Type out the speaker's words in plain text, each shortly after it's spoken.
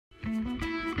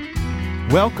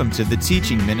Welcome to the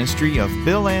teaching ministry of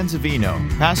Bill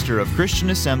Anzavino, pastor of Christian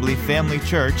Assembly Family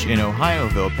Church in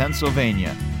Ohioville,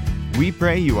 Pennsylvania. We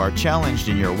pray you are challenged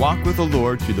in your walk with the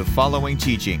Lord through the following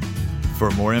teaching.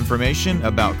 For more information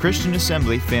about Christian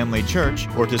Assembly Family Church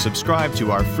or to subscribe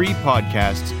to our free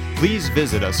podcasts, please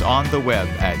visit us on the web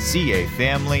at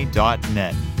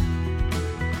cafamily.net.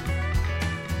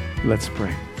 Let's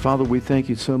pray. Father, we thank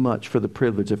you so much for the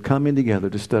privilege of coming together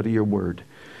to study your word.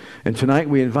 And tonight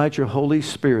we invite your Holy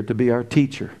Spirit to be our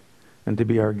teacher and to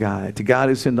be our guide, to guide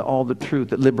us into all the truth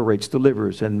that liberates,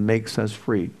 delivers, and makes us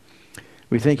free.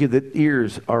 We thank you that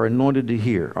ears are anointed to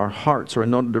hear, our hearts are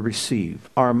anointed to receive,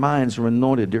 our minds are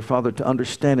anointed, dear Father, to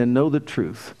understand and know the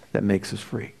truth that makes us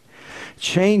free.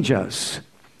 Change us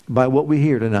by what we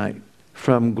hear tonight,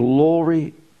 from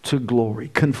glory to glory.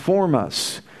 Conform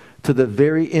us to the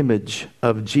very image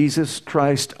of Jesus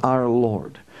Christ our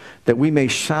Lord, that we may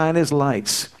shine as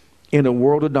lights in a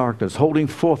world of darkness, holding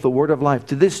forth the word of life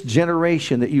to this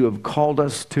generation that you have called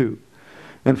us to.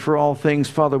 And for all things,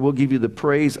 Father, we'll give you the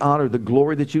praise, honor, the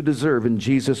glory that you deserve in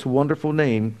Jesus' wonderful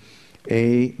name.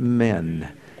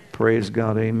 Amen. Praise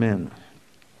God, amen.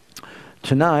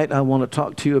 Tonight, I want to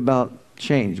talk to you about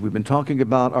change. We've been talking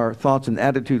about our thoughts and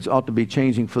attitudes ought to be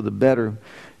changing for the better.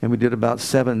 And we did about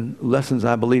 7 lessons,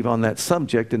 I believe, on that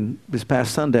subject. And this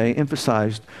past Sunday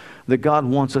emphasized that God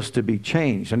wants us to be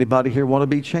changed. Anybody here want to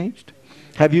be changed?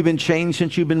 Have you been changed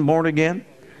since you've been born again?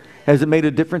 Has it made a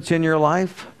difference in your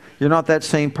life? You're not that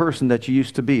same person that you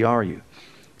used to be, are you?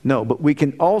 No, but we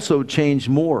can also change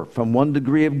more from one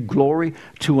degree of glory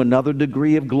to another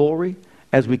degree of glory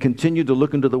as we continue to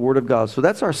look into the Word of God. So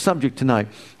that's our subject tonight.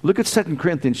 Look at 2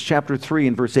 Corinthians chapter 3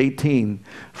 and verse 18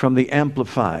 from the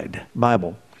Amplified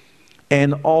Bible.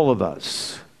 And all of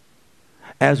us,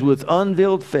 as with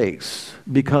unveiled face,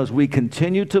 because we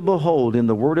continue to behold in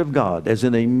the Word of God, as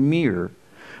in a mirror,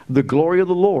 the glory of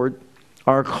the Lord,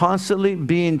 are constantly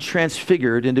being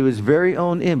transfigured into His very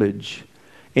own image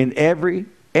in every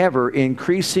ever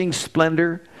increasing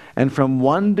splendor and from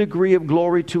one degree of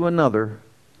glory to another,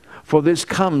 for this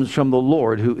comes from the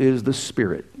Lord who is the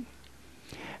Spirit.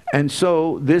 And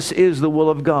so this is the will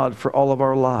of God for all of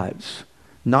our lives,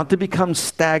 not to become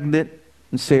stagnant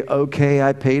and say, okay,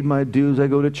 I paid my dues, I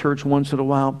go to church once in a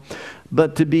while,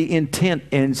 but to be intent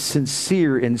and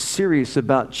sincere and serious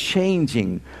about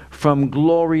changing from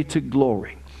glory to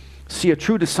glory. See, a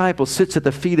true disciple sits at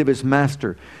the feet of his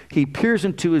master. He peers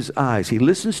into his eyes. He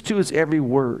listens to his every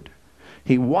word.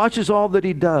 He watches all that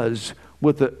he does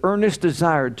with the earnest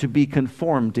desire to be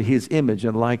conformed to his image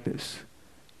and likeness,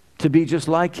 to be just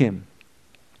like him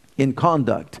in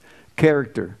conduct,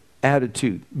 character,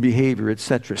 attitude, behavior,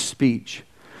 etc., speech.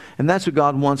 And that's what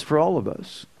God wants for all of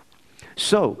us.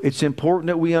 So it's important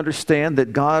that we understand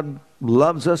that God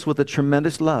loves us with a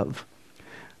tremendous love,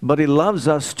 but He loves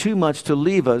us too much to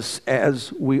leave us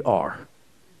as we are.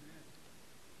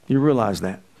 You realize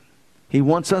that? He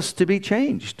wants us to be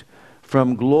changed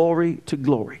from glory to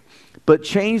glory. But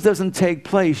change doesn't take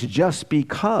place just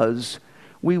because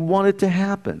we want it to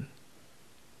happen.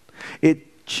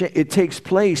 It takes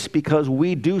place because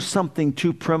we do something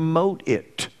to promote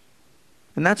it.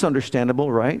 And that's understandable,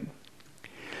 right?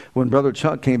 When Brother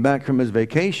Chuck came back from his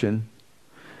vacation,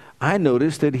 I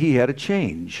noticed that he had a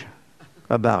change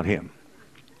about him.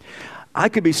 I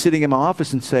could be sitting in my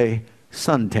office and say,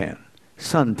 suntan,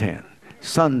 suntan,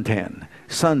 suntan,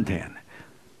 suntan.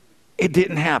 It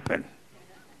didn't happen.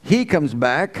 He comes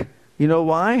back. You know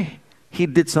why? He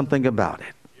did something about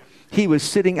it. He was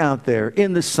sitting out there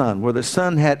in the sun where the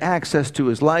sun had access to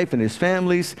his life and his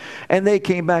families, and they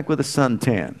came back with a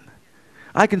suntan.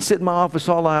 I can sit in my office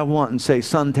all I want and say,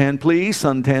 suntan please,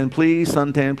 suntan please,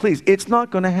 suntan please. It's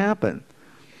not going to happen.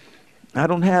 I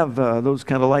don't have those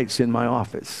kind of lights in my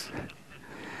office.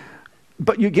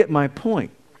 But you get my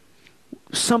point.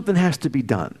 Something has to be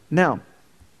done. Now,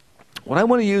 what I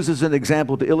want to use as an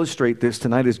example to illustrate this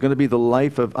tonight is going to be the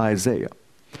life of Isaiah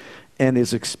and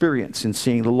his experience in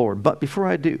seeing the Lord. But before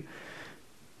I do,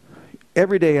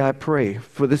 every day I pray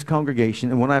for this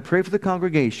congregation. And when I pray for the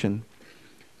congregation,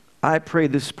 I pray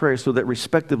this prayer so that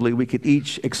respectively we could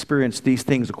each experience these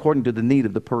things according to the need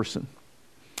of the person.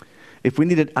 If we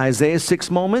need an Isaiah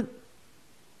 6 moment,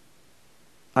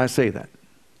 I say that.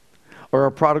 Or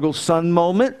a prodigal son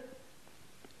moment,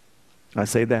 I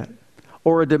say that.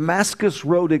 Or a Damascus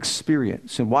Road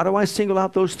experience. And why do I single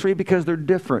out those 3? Because they're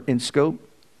different in scope.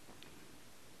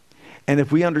 And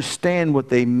if we understand what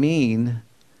they mean,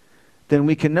 then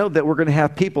we can know that we're going to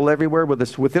have people everywhere with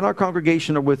us, within our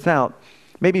congregation or without.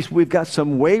 Maybe we've got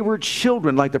some wayward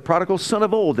children like the prodigal son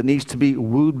of old that needs to be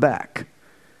wooed back.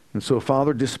 And so,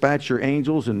 Father, dispatch your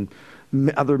angels and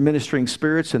other ministering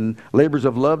spirits and labors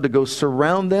of love to go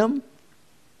surround them,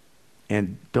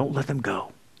 and don't let them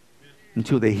go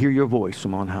until they hear your voice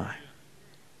from on high.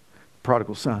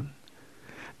 Prodigal son.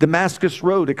 Damascus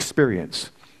Road experience.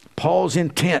 Paul's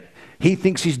intent. He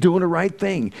thinks he's doing the right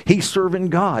thing. He's serving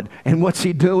God. And what's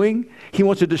he doing? He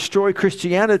wants to destroy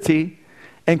Christianity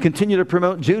and continue to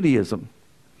promote Judaism.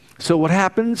 So what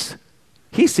happens?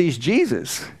 He sees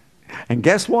Jesus. And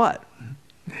guess what?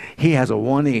 He has a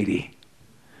 180.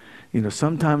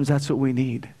 Sometimes that's what we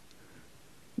need.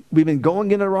 We've been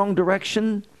going in the wrong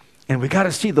direction, and we got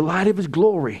to see the light of his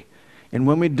glory. And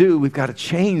when we do, we've got a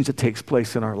change that takes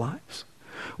place in our lives.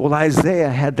 Well, Isaiah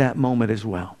had that moment as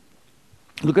well.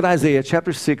 Look at Isaiah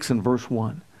chapter 6 and verse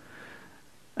 1.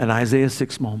 An Isaiah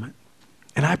 6 moment.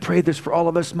 And I pray this for all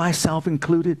of us, myself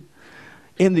included.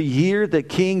 In the year that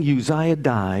King Uzziah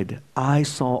died, I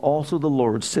saw also the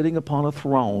Lord sitting upon a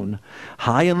throne,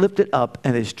 high and lifted up,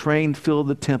 and his train filled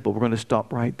the temple. We're going to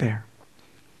stop right there.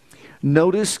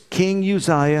 Notice King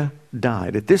Uzziah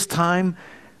died. At this time,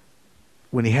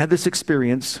 when he had this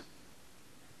experience,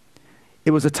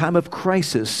 it was a time of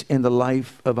crisis in the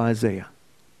life of Isaiah,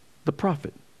 the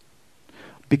prophet,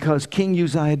 because King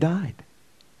Uzziah died.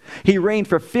 He reigned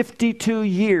for 52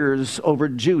 years over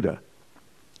Judah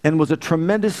and was a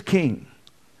tremendous king,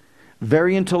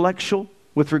 very intellectual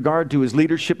with regard to his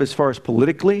leadership as far as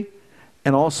politically,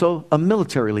 and also a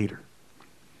military leader.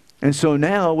 And so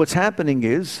now what's happening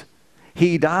is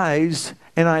he dies,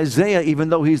 and Isaiah, even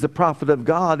though he's the prophet of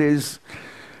God, is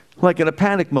like in a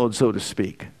panic mode, so to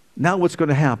speak. Now what's going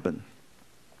to happen?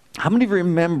 How many of you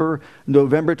remember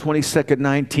November 22nd,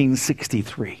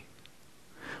 1963?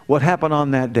 What happened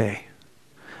on that day?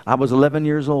 I was 11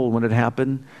 years old when it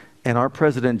happened, and our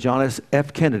president, John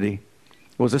F. Kennedy,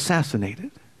 was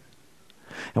assassinated.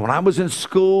 And when I was in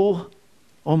school,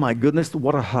 oh my goodness,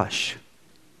 what a hush.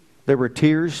 There were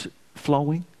tears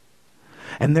flowing,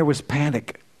 and there was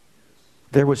panic.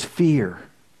 There was fear.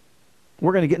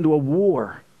 We're going to get into a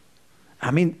war.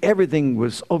 I mean, everything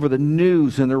was over the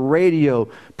news and the radio,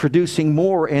 producing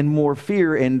more and more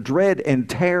fear and dread and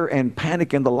terror and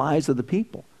panic in the lives of the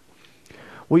people.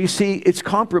 Well, you see, it's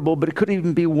comparable, but it could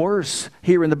even be worse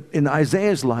here in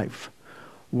Isaiah's life.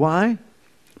 Why?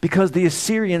 Because the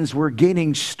Assyrians were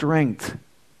gaining strength.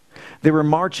 They were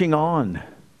marching on.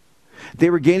 They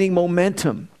were gaining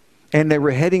momentum, and they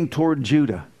were heading toward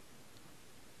Judah.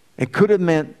 It could have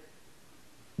meant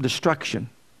destruction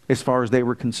as far as they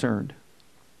were concerned.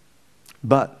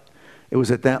 But it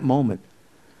was at that moment,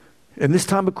 in this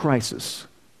time of crisis,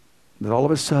 that all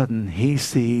of a sudden he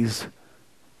sees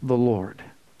the Lord.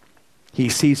 He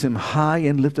sees him high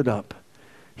and lifted up.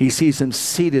 He sees him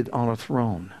seated on a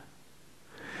throne.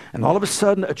 And all of a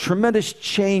sudden, a tremendous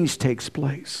change takes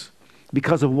place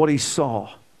because of what he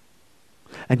saw.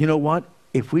 And you know what?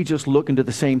 If we just look into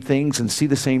the same things and see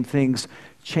the same things,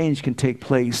 change can take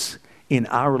place in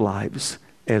our lives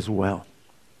as well.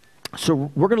 So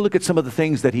we're going to look at some of the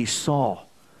things that he saw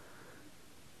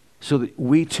so that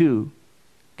we too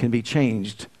can be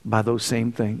changed by those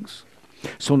same things.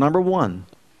 So number one,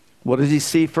 what does he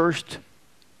see first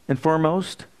and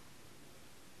foremost?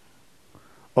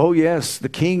 Oh yes, the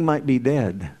king might be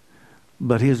dead,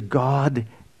 but his God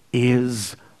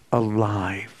is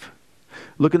alive.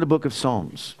 Look in the book of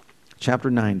Psalms,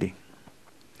 chapter 90.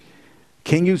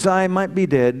 King Uzziah might be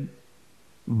dead,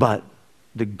 but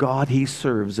the God he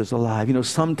serves is alive. You know,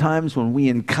 sometimes when we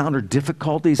encounter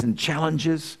difficulties and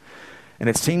challenges, and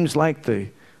it seems like the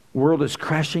world is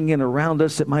crashing in around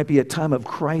us, it might be a time of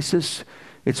crisis,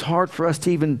 it's hard for us to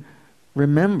even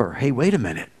remember, hey, wait a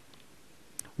minute.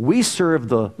 We serve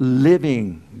the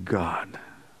living God.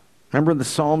 Remember in the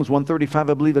Psalms 135,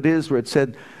 I believe it is, where it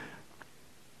said,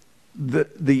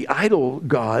 the idol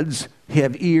gods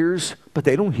have ears, but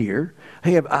they don't hear.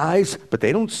 They have eyes, but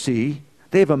they don't see.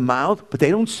 They have a mouth, but they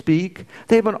don't speak.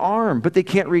 They have an arm, but they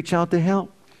can't reach out to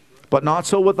help. But not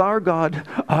so with our God.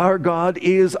 Our God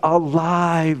is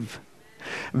alive.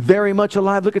 Very much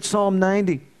alive. Look at Psalm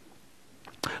 90.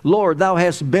 Lord, thou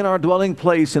hast been our dwelling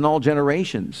place in all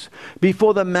generations.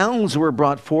 Before the mountains were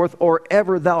brought forth, or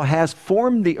ever thou hast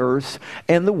formed the earth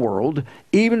and the world,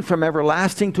 even from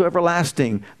everlasting to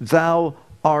everlasting, thou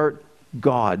art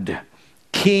God.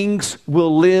 Kings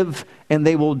will live and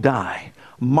they will die.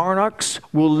 Monarchs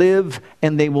will live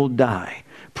and they will die.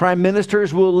 Prime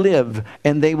ministers will live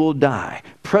and they will die.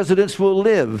 Presidents will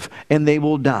live and they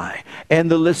will die. And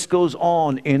the list goes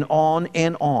on and on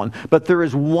and on. But there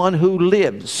is one who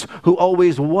lives, who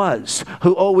always was,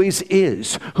 who always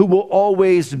is, who will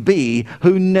always be,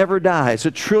 who never dies.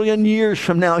 1 trillion years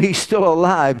from now, he's still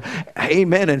alive.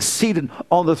 Amen. And seated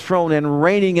on the throne and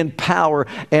reigning in power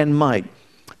and might.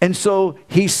 And so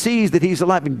he sees that he's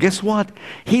alive. And guess what?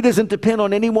 He doesn't depend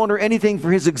on anyone or anything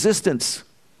for his existence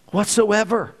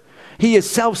whatsoever. He is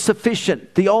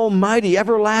self-sufficient, the almighty,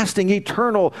 everlasting,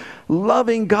 eternal,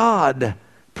 loving God.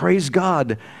 Praise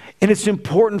God. And it's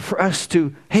important for us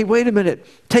to, hey, wait a minute,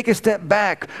 take a step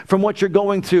back from what you're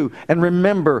going through and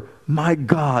remember, my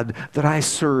God that I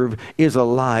serve is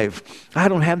alive. I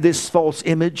don't have this false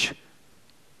image.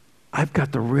 I've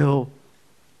got the real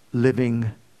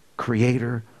living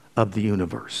creator of the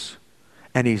universe.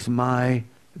 And he's my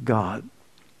God.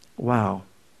 Wow.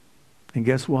 And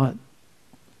guess what?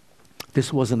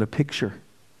 This wasn't a picture.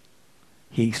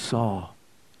 He saw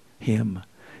him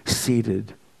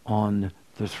seated on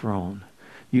the throne.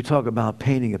 You talk about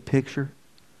painting a picture,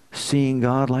 seeing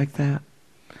God like that,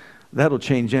 that'll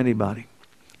change anybody.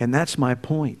 And that's my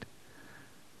point.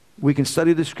 We can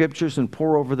study the scriptures and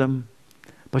pore over them,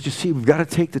 but you see, we've got to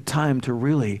take the time to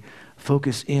really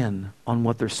focus in on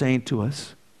what they're saying to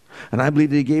us. And I believe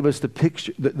that he gave us the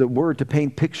picture, the word to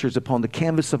paint pictures upon the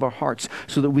canvas of our hearts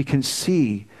so that we can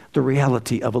see the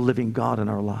reality of a living God in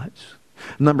our lives.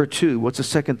 Number two, what's the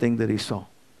second thing that he saw?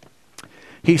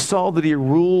 He saw that he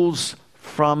rules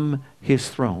from his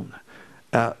throne.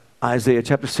 Isaiah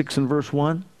chapter 6 and verse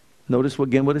 1. Notice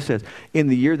again what it says. In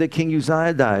the year that King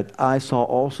Uzziah died, I saw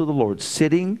also the Lord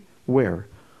sitting where?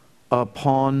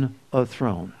 Upon a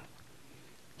throne.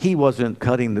 He wasn't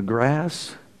cutting the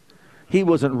grass. He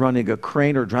wasn't running a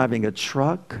crane or driving a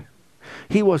truck.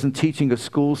 He wasn't teaching a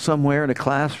school somewhere in a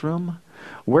classroom.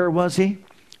 Where was he?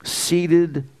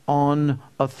 Seated on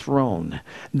a throne.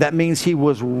 That means he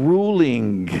was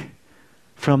ruling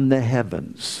from the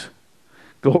heavens.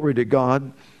 Glory to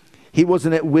God. He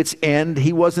wasn't at wit's end.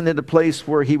 He wasn't in a place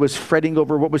where he was fretting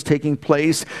over what was taking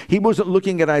place. He wasn't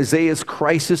looking at Isaiah's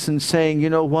crisis and saying, you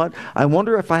know what? I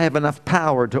wonder if I have enough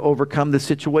power to overcome the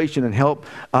situation and help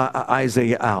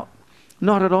Isaiah out.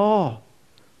 Not at all.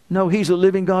 No, he's a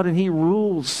living God and he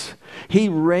rules. He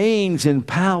reigns in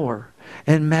power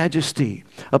and majesty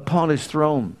upon his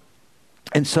throne.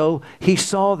 And so he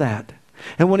saw that.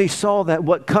 And when he saw that,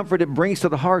 what comfort it brings to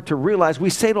the heart to realize,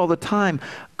 we say it all the time,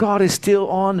 God is still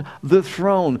on the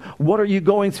throne. What are you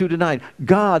going through tonight?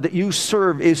 God that you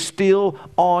serve is still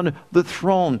on the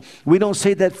throne. We don't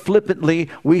say that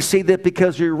flippantly. We say that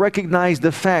because we recognize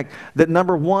the fact that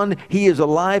number one, he is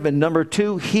alive, and number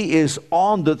two, he is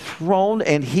on the throne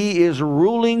and he is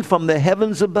ruling from the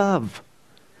heavens above.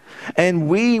 And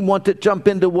we want to jump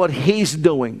into what he's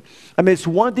doing. I mean, it's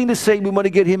one thing to say we want to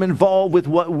get him involved with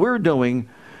what we're doing,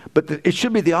 but it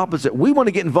should be the opposite. We want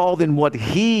to get involved in what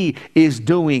he is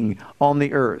doing on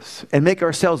the earth and make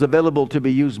ourselves available to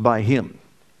be used by him.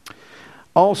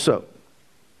 Also,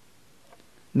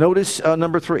 notice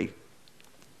number 3.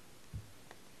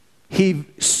 He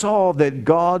saw that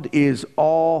God is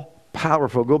all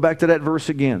powerful. Go back to that verse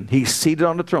again. He's seated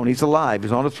on the throne. He's alive.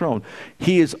 He's on the throne.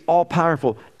 He is all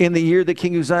powerful. In the year that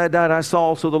King Uzziah died, I saw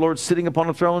also the Lord sitting upon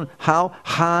the throne. How?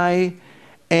 High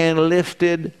and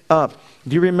lifted up.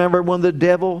 Do you remember when the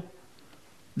devil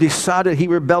decided he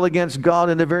rebelled against God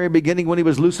in the very beginning when he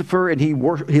was Lucifer and he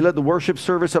led the worship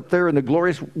service up there in the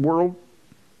glorious world,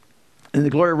 in the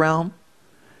glory realm?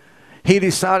 He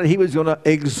decided he was going to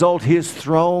exalt his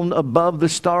throne above the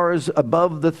stars,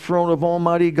 above the throne of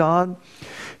Almighty God.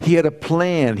 He had a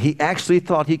plan. He actually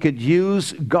thought he could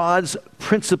use God's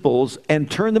principles and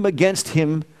turn them against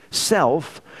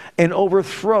himself and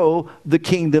overthrow the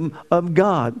kingdom of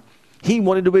God. He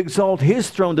wanted to exalt his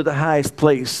throne to the highest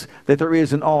place that there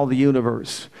is in all the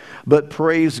universe. But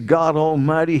praise God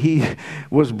Almighty, he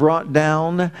was brought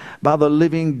down by the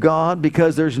living God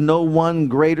because there's no one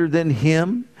greater than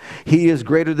him. He is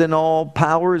greater than all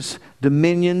powers,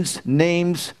 dominions,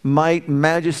 names, might,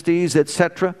 majesties,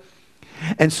 etc.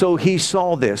 And so he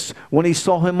saw this. When he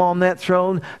saw him on that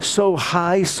throne, so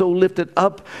high, so lifted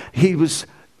up, he was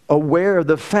aware of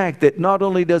the fact that not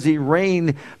only does he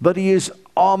reign, but he is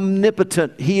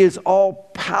omnipotent. He is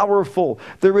all powerful.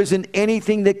 There isn't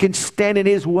anything that can stand in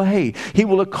his way. He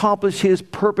will accomplish his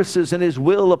purposes and his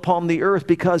will upon the earth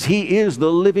because he is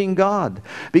the living God,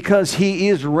 because he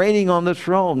is reigning on the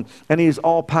throne and he is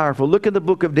all powerful. Look at the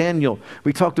book of Daniel.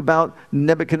 We talked about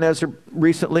Nebuchadnezzar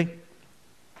recently,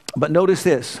 but notice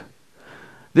this.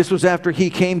 This was after he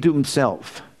came to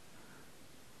himself.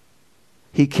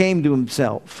 He came to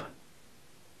himself.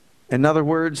 In other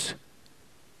words,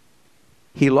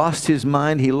 he lost his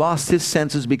mind, he lost his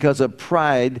senses because of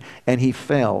pride, and he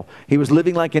fell. He was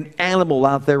living like an animal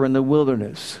out there in the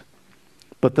wilderness.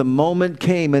 But the moment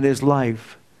came in his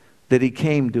life that he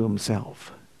came to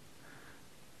himself.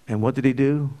 And what did he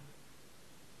do?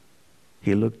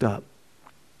 He looked up.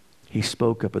 He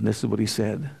spoke up, and this is what he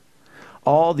said.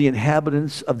 All the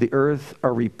inhabitants of the earth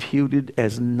are reputed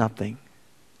as nothing.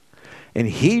 And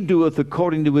he doeth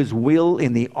according to his will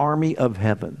in the army of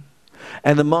heaven.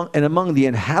 And among the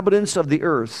inhabitants of the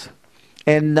earth,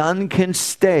 and none can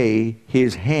stay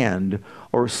his hand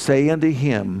or say unto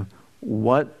him,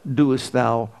 what doest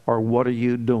thou, or what are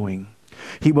you doing?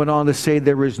 He went on to say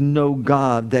there is no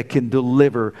God that can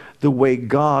deliver the way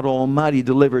God Almighty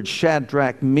delivered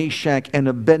Shadrach, Meshach, and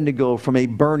Abednego from a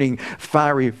burning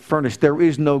fiery furnace. There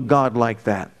is no God like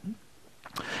that.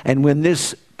 And when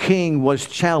this king was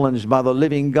challenged by the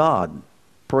living God,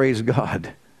 praise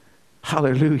God,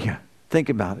 hallelujah, think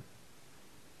about it.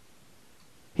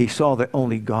 He saw that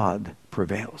only God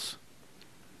prevails.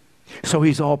 So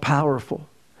he's all powerful.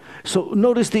 So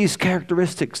notice these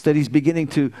characteristics that he's beginning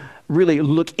to really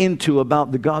look into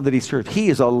about the God that he serves. He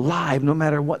is alive no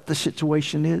matter what the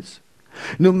situation is.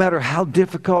 No matter how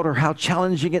difficult or how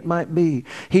challenging it might be,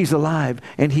 he's alive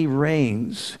and he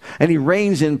reigns. And he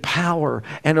reigns in power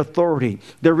and authority.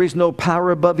 There is no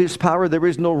power above his power. There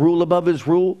is no rule above his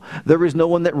rule. There is no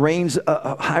one that reigns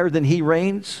higher than he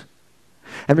reigns.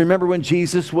 And remember when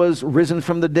Jesus was risen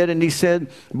from the dead and he said,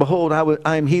 behold,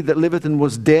 I am he that liveth and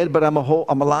was dead, but I'm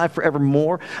alive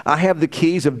forevermore. I have the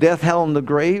keys of death, hell, and the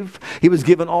grave. He was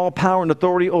given all power and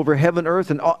authority over heaven,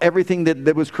 earth, and everything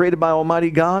that was created by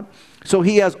Almighty God. So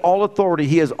he has all authority.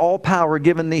 He has all power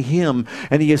given to him.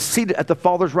 And he is seated at the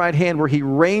Father's right hand where he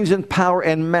reigns in power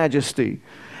and majesty.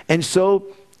 And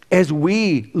so as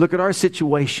we look at our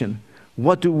situation,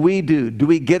 what do? Do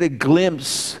we get a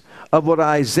glimpse of what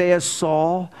Isaiah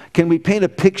saw? Can we paint a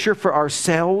picture for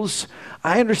ourselves?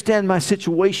 I understand my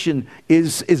situation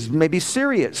is maybe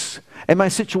serious, and my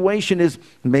situation is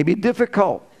maybe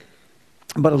difficult.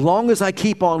 But as long as I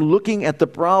keep on looking at the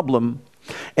problem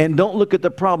and don't look at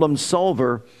the problem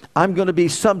solver, I'm going to be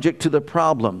subject to the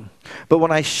problem. But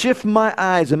when I shift my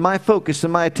eyes and my focus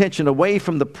and my attention away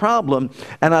from the problem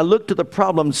and I look to the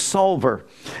problem solver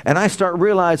and I start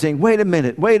realizing, wait a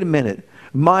minute,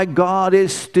 my God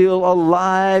is still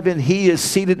alive and he is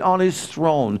seated on his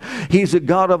throne. He's a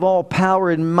God of all power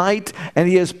and might, and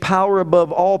he has power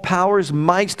above all powers,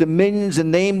 mights, dominions,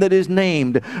 and name that is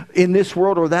named in this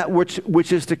world or that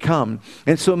which is to come.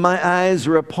 And so my eyes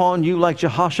are upon you like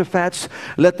Jehoshaphat's.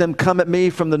 Let them come at me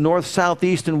from the north, south,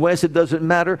 east, and west. It doesn't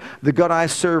matter. The God I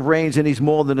serve reigns and he's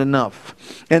more than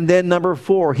enough. And then number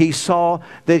 4, he saw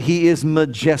that he is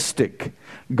majestic.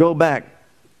 Go back.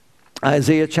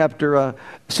 Isaiah chapter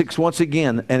 6 once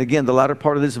again, and again the latter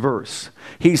part of this verse.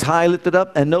 He's high lifted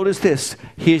up, and notice this,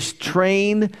 his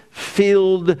train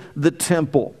filled the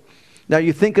temple. Now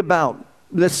you think about,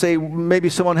 let's say maybe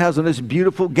someone has on this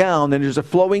beautiful gown and there's a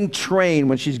flowing train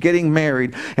when she's getting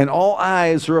married and all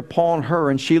eyes are upon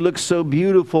her and she looks so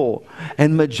beautiful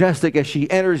and majestic as she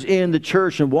enters in the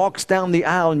church and walks down the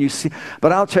aisle, and you see,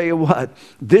 but I'll tell you what,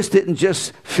 this didn't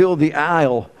just fill the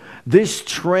aisle. This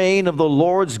train of the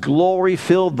Lord's glory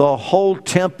filled the whole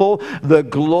temple. The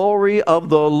glory of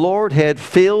the Lord had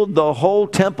filled the whole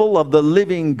temple of the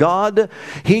living God.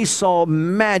 He saw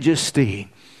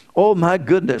majesty. Oh my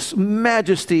goodness,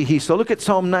 majesty he saw. Look at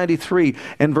Psalm 93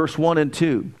 and verse 1 and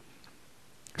 2.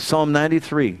 Psalm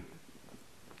 93.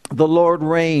 The Lord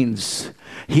reigns.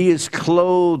 He is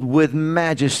clothed with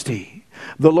majesty.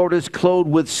 The Lord is clothed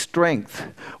with strength,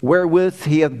 wherewith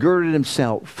he hath girded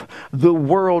himself. The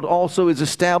world also is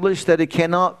established, that it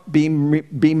cannot be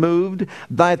moved.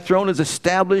 Thy throne is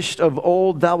established of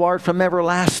old, thou art from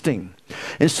everlasting.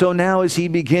 And so now as he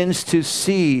begins to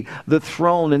see the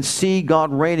throne and see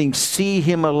God reigning, see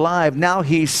him alive, now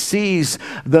he sees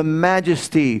the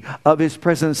majesty of his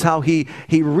presence, how he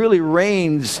really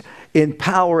reigns in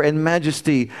power and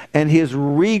majesty, and his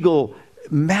regal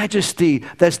majesty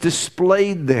that's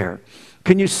displayed there.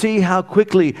 Can you see how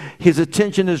quickly his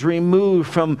attention is removed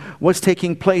from what's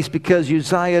taking place because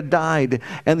Uzziah died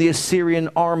and the Assyrian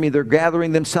army, they're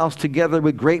gathering themselves together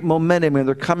with great momentum and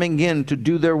they're coming in to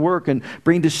do their work and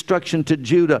bring destruction to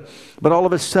Judah. But all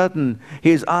of a sudden,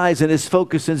 his eyes and his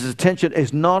focus and his attention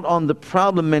is not on the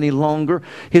problem any longer.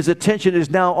 His attention is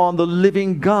now on the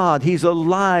living God. He's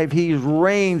alive. He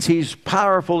reigns. He's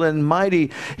powerful and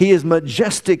mighty. He is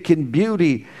majestic in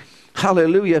beauty.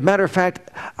 Hallelujah. Matter of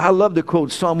fact, I love to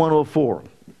quote Psalm 104.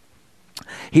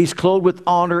 He's clothed with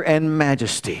honor and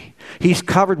majesty. He's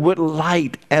covered with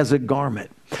light as a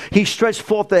garment. He stretched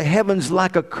forth the heavens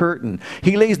like a curtain.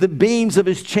 He lays the beams of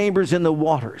his chambers in the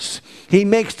waters. He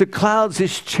makes the clouds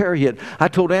his chariot. I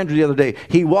told Andrew the other day,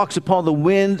 he walks upon the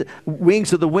wind,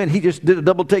 wings of the wind. He just did a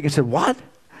double take and said, what?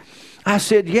 I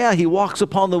said, yeah, he walks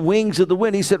upon the wings of the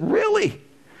wind. He said, really?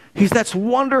 That's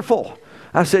wonderful.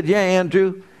 I said, yeah,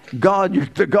 Andrew. God,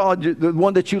 the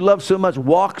one that you love so much,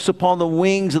 walks upon the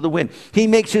wings of the wind. He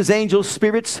makes his angels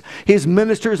spirits, his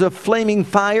ministers of flaming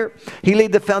fire. He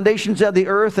laid the foundations of the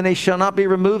earth, and they shall not be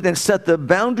removed, and set the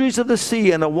boundaries of the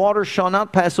sea, and the water shall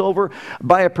not pass over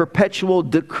by a perpetual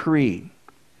decree.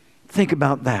 Think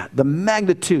about that. The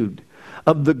magnitude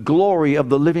of the glory of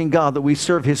the living God that we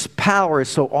serve. His power is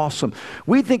so awesome.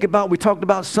 We talked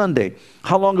about Sunday,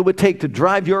 how long it would take to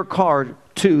drive your car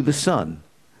to the sun.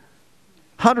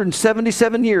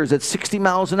 177 years at 60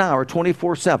 miles an hour,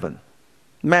 24/7.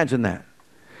 Imagine that.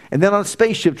 And then on a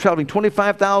spaceship traveling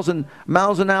 25,000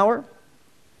 miles an hour.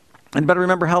 Anybody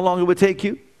remember how long it would take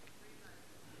you?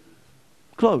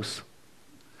 Close.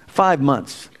 5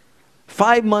 months.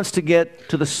 5 months to get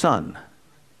to the sun.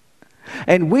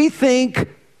 And we think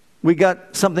we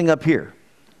got something up here.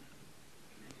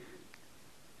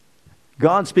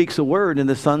 God speaks a word and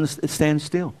the sun stands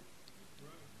still.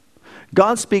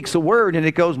 God speaks a word and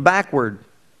it goes backward.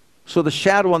 So the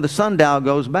shadow on the sundial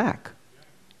goes back.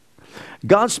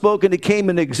 God spoke and it came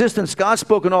into existence. God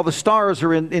spoke and all the stars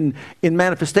are in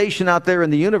manifestation out there in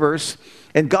the universe.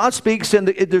 And God speaks and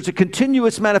there's a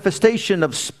continuous manifestation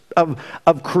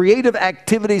of creative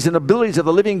activities and abilities of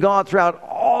the living God throughout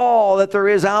all that there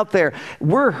is out there.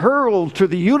 We're hurled through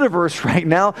the universe right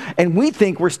now and we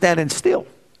think we're standing still.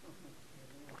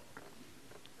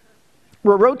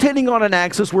 We're rotating on an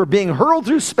axis, we're being hurled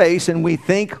through space, and we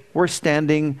think we're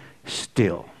standing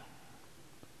still.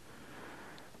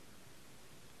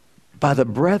 By the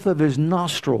breath of his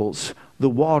nostrils, the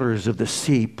waters of the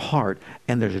sea part,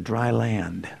 and there's a dry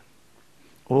land.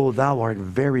 Oh, thou art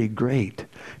very great,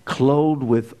 clothed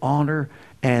with honor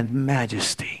and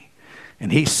majesty.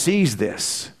 And he sees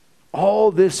this.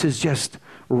 All this is just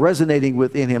resonating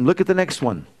within him. Look at the next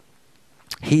one.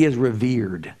 He is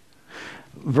revered.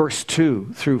 Verse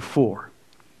 2 through 4.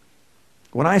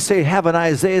 When I say have an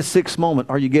Isaiah 6 moment,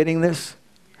 are you getting this?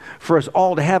 For us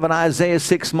all to have an Isaiah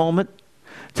 6 moment,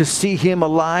 to see him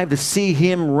alive, to see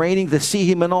him reigning, to see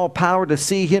him in all power, to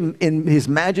see him in his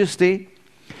majesty.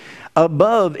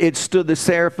 Above it stood the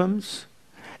seraphims.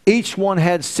 Each one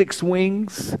had 6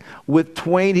 wings. With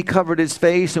twain he covered his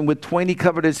face, and with twain he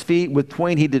covered his feet. With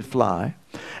twain he did fly.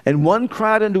 And one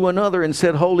cried unto another and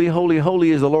said, Holy, holy,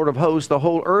 holy is the Lord of hosts. The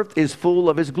whole earth is full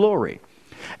of his glory.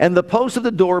 And the post of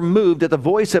the door moved at the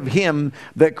voice of him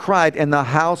that cried, and the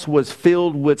house was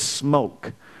filled with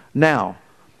smoke. Now,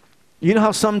 you know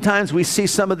how sometimes we see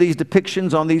some of these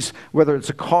depictions on these, whether it's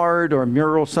a card or a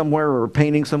mural somewhere or a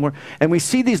painting somewhere, and we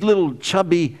see these little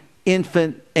chubby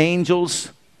infant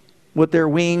angels with their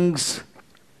wings.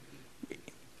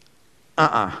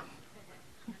 That's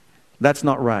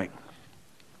not right.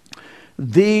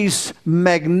 These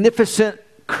magnificent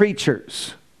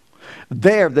creatures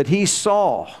there that he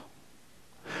saw,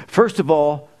 first of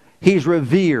all, he's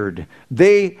revered.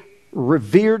 They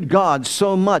revered God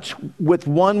so much. With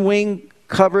one wing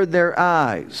covered their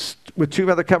eyes, with two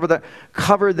rather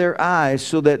covered their eyes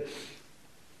so that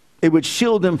it would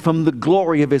shield them from the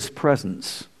glory of his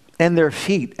presence, and their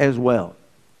feet as well.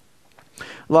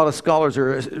 A lot of scholars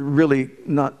are really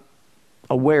not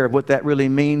aware of what that really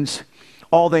means.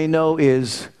 All they know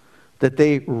is that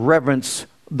they reverence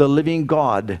the living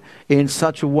God in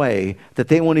such a way that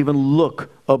they won't even look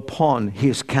upon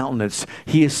his countenance.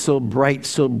 He is so bright,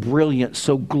 so brilliant,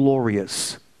 so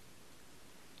glorious.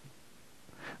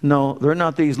 No, they're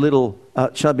not these little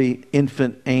chubby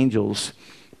infant angels.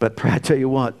 But I tell you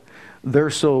what, they're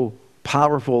so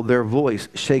powerful, their voice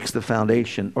shakes the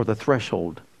foundation or the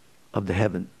threshold of the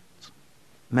heavens.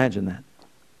 Imagine that.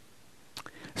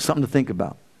 Something to think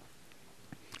about.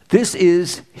 This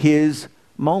is his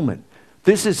moment.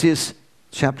 This is his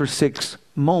chapter 6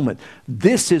 moment.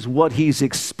 This is what he's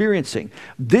experiencing.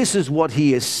 This is what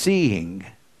he is seeing.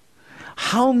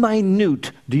 How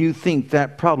minute do you think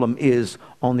that problem is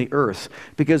on the earth?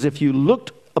 Because if you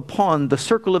looked upon the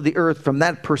circle of the earth from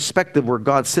that perspective where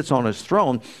God sits on his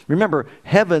throne, remember,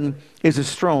 heaven is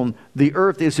his throne. The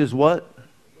earth is his what?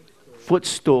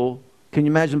 Footstool. Can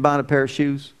you imagine buying a pair of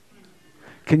shoes?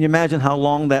 Can you imagine how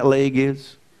long that leg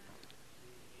is?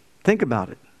 Think about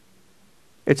it.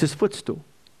 It's his footstool.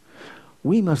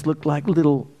 We must look like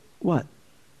little what?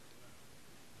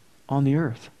 On the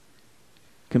earth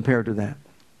compared to that.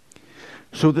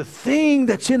 So the thing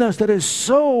that's in us that is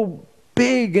so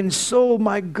big and so,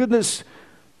 my goodness,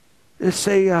 let's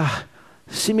say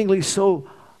seemingly so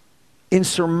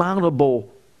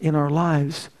insurmountable in our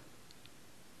lives,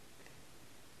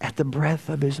 at the breath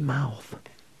of his mouth,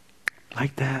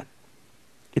 like that,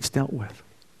 it's dealt with.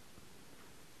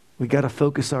 We got to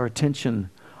focus our attention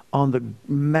on the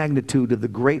magnitude of the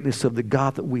greatness of the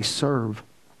God that we serve.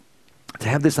 To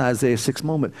have this Isaiah 6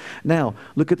 moment. Now,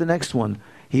 look at the next one.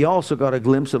 He also got a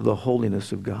glimpse of the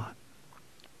holiness of God.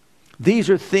 These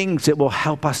are things that will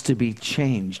help us to be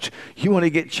changed. You want to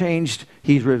get changed?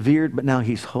 He's revered, but now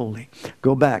he's holy.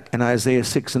 Go back in Isaiah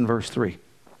 6 and verse 3.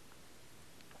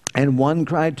 And one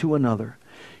cried to another.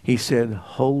 He said,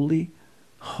 holy,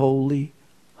 holy,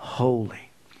 holy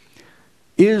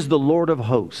is the Lord of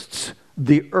hosts.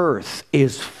 The earth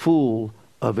is full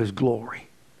of his glory.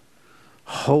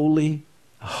 Holy,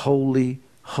 holy,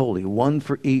 holy. One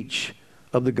for each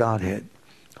of the Godhead.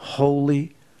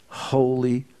 Holy,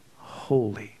 holy,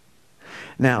 holy.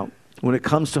 Now, when it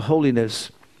comes to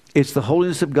holiness, it's the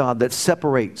holiness of God that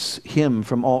separates him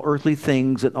from all earthly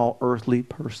things and all earthly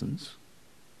persons.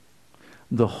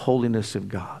 The holiness of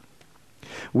God.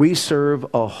 We serve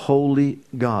a holy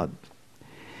God.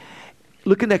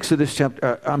 Look at Exodus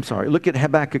chapter, look at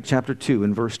Habakkuk chapter 2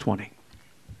 and verse 20.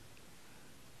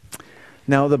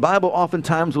 Now, the Bible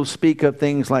oftentimes will speak of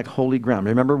things like holy ground.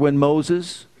 Remember when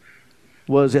Moses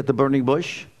was at the burning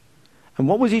bush? And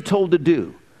what was he told to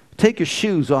do? Take your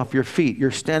shoes off your feet. You're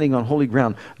standing on holy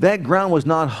ground. That ground was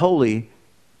not holy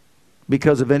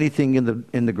because of anything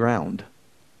in the ground.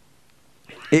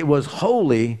 It was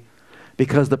holy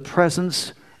because the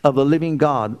presence of the living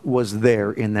God was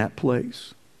there in that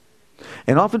place.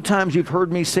 And oftentimes you've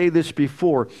heard me say this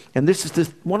before, and this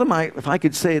is one of my, if I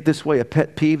could say it this way, a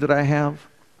pet peeve that I have.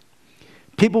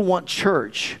 People want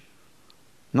church,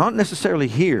 not necessarily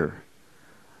here,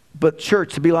 but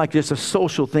church to be like just a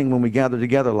social thing when we gather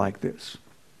together like this.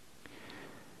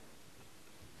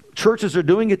 Churches are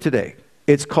doing it today.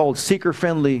 It's called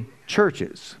seeker-friendly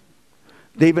churches.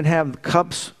 They even have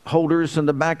cups holders in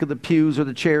the back of the pews or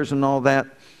the chairs and all that,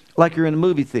 like you're in a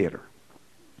movie theater.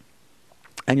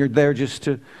 And you're there just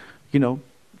to,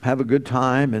 have a good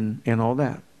time and all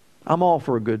that. I'm all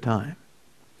for a good time.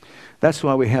 That's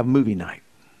why we have movie night.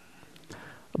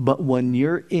 But when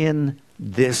you're in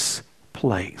this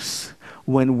place,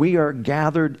 when we are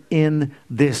gathered in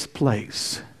this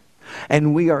place,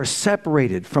 and we are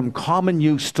separated from common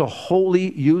use to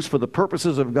holy use for the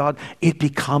purposes of God, it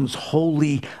becomes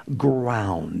holy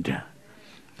ground.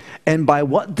 And by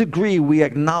what degree we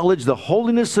acknowledge the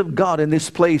holiness of God in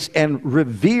this place and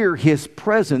revere his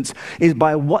presence is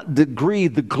by what degree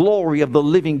the glory of the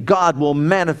living God will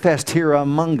manifest here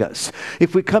among us.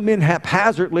 If we come in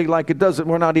haphazardly like it doesn't,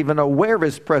 we're not even aware of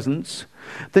his presence,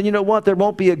 then you know what? There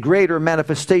won't be a greater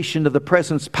manifestation of the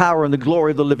presence, power, and the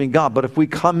glory of the living God. But if we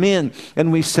come in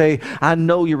and we say, I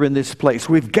know you're in this place.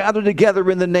 We've gathered together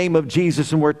in the name of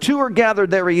Jesus, and where two are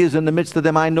gathered, there he is in the midst of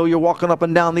them. I know you're walking up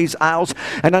and down these aisles,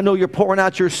 and I know you're pouring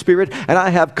out your spirit, and I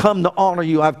have come to honor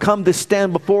you. I've come to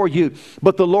stand before you.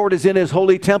 But the Lord is in his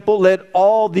holy temple. Let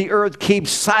all the earth keep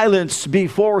silence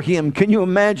before him. Can you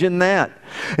imagine that?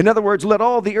 In other words, let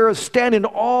all the earth stand in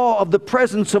awe of the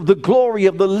presence of the glory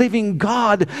of the living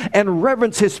God and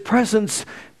reverence his presence.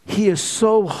 He is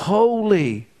so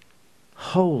holy,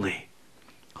 holy,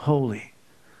 holy.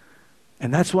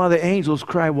 And that's why the angels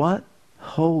cry what?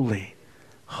 Holy,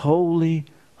 holy,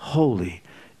 holy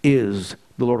is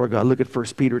the Lord our God. Look at 1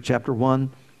 Peter chapter 1.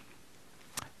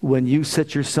 When you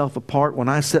set yourself apart, when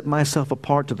I set myself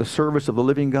apart to the service of the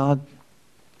living God,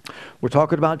 we're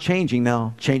talking about changing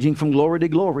now, changing from glory to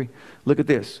glory. Look at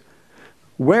this.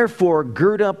 Wherefore,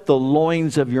 gird up the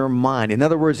loins of your mind. In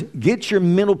other words, get your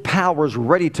mental powers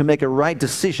ready to make a right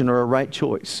decision or a right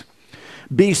choice.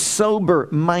 Be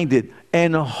sober-minded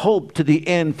and hope to the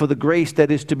end for the grace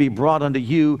that is to be brought unto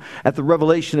you at the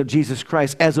revelation of Jesus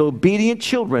Christ. As obedient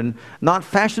children, not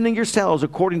fashioning yourselves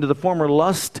according to the former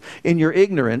lust in your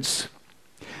ignorance,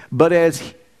 but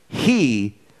as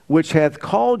he which hath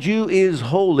called you is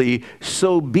holy,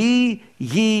 so be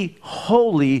ye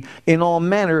holy in all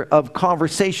manner of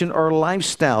conversation or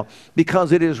lifestyle,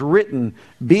 because it is written,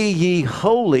 be ye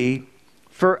holy,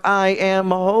 for I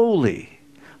am holy.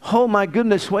 Oh my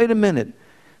goodness, wait a minute.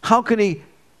 How can he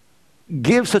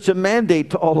give such a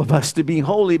mandate to all of us to be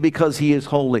holy because he is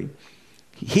holy?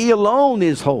 He alone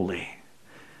is holy.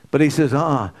 But he says,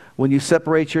 when you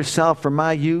separate yourself from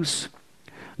my use,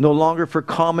 no longer for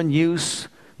common use,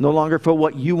 no longer for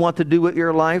what you want to do with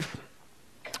your life.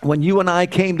 When you and I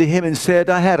came to him and said,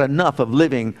 I had enough of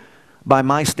living by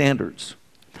my standards.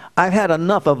 I've had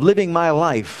enough of living my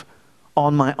life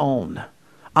on my own.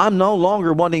 I'm no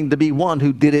longer wanting to be one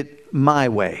who did it my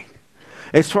way.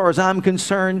 As far as I'm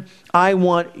concerned, I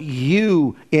want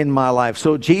you in my life.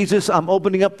 So Jesus, I'm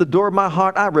opening up the door of my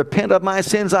heart. I repent of my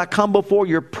sins. I come before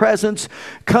your presence.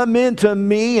 Come into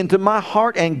me, into my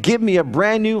heart, and give me a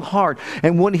brand new heart.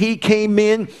 And when he came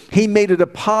in, he made a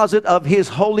deposit of his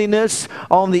holiness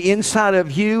on the inside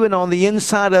of you and on the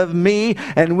inside of me.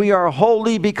 And we are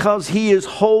holy because he is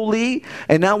holy.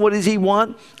 And now what does he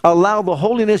want? Allow the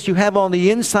holiness you have on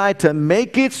the inside to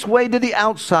make its way to the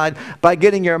outside by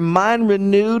getting your mind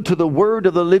renewed to the word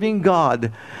of the living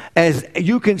God. As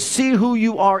you can see who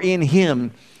you are in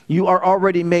him, you are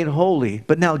already made holy.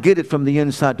 But now get it from the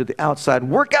inside to the outside.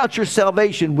 Work out your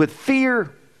salvation with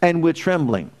fear and with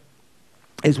trembling,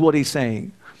 is what he's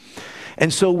saying.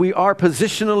 And so we are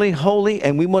positionally holy,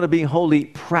 and we want to be holy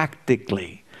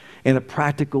practically, in a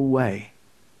practical way.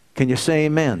 Can you say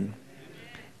amen?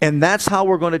 And that's how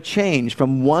we're going to change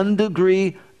from one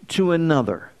degree to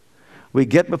another. We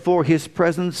get before his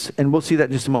presence, and we'll see that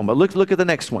in just a moment. Look at the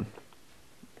next one.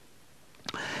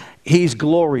 He's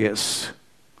glorious.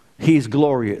 He's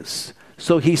glorious.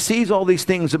 So he sees all these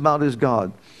things about his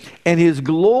God. And his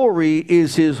glory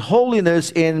is his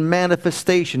holiness in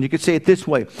manifestation. You could say it this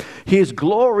way. His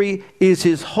glory is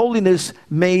his holiness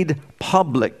made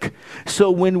public.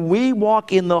 So when we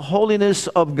walk in the holiness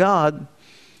of God,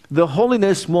 the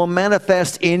holiness will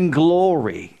manifest in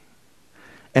glory.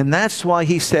 And that's why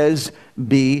he says,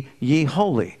 be ye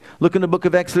holy. Look in the book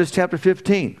of Exodus chapter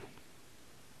 15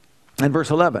 and verse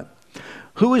 11.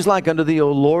 Who is like unto thee,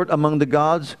 O Lord, among the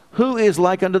gods? Who is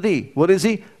like unto thee? What is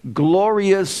he?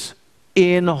 Glorious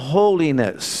in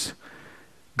holiness.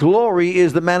 Glory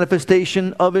is the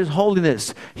manifestation of his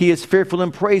holiness. He is fearful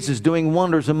in praises, doing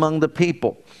wonders among the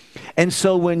people. And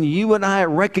so when you and I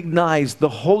recognize the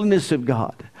holiness of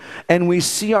God, and we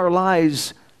see our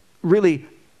lives really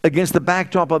against the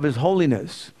backdrop of his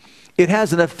holiness, it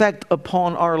has an effect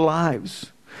upon our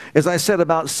lives. As I said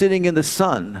about sitting in the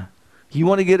sun, you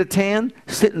want to get a tan?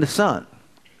 Sit in the sun.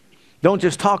 Don't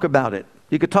just talk about it.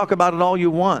 You could talk about it all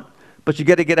you want, but you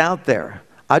got to get out there.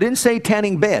 I didn't say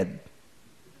tanning bed.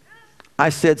 I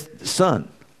said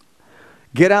sun.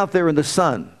 Get out there in the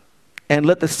sun and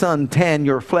let the sun tan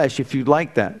your flesh if you'd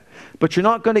like that. But you're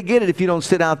not going to get it if you don't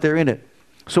sit out there in it.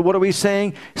 So what are we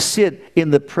saying? Sit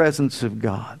in the presence of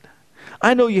God.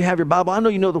 I know you have your Bible. I know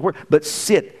you know the Word. But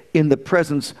sit in the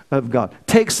presence of God.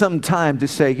 Take some time to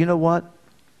say, you know what?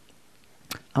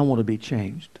 I want to be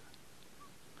changed.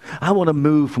 I want to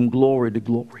move from glory to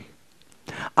glory.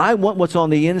 I want what's on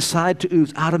the inside to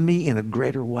ooze out of me in a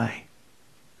greater way.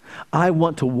 I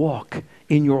want to walk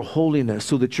in your holiness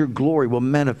so that your glory will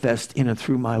manifest in and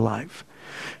through my life.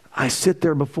 I sit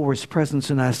there before his presence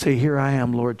and I say, here I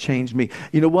am, Lord, change me.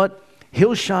 You know what?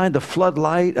 He'll shine the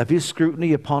floodlight of his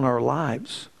scrutiny upon our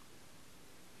lives.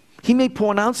 He may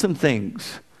point out some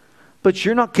things, but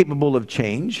you're not capable of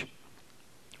change.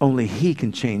 Only he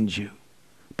can change you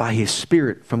by his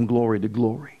Spirit from glory to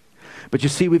glory. But you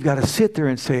see, we've got to sit there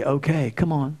and say, okay,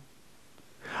 come on.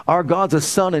 Our God's a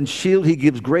sun and shield. He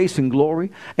gives grace and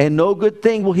glory, and no good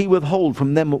thing will he withhold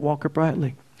from them that walk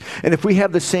uprightly. And if we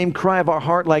have the same cry of our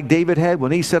heart like David had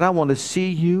when he said, I want to see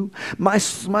you. My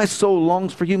soul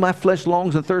longs for you. My flesh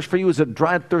longs and thirsts for you as a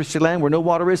dry, thirsty land where no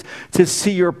water is, to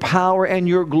see your power and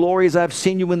your glory as I've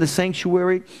seen you in the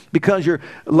sanctuary. Because your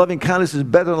loving kindness is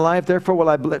better than life. Therefore will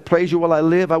I praise you while I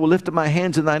live. I will lift up my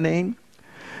hands in thy name.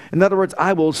 In other words,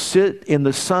 I will sit in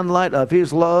the sunlight of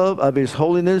his love, of his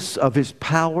holiness, of his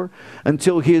power,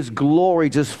 until his glory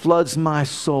just floods my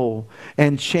soul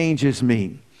and changes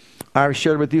me. I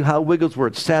shared with you how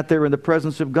Wigglesworth sat there in the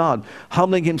presence of God,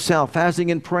 humbling himself,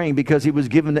 fasting and praying because he was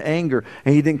given to anger,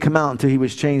 and he didn't come out until he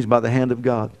was changed by the hand of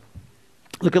God.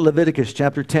 Look at Leviticus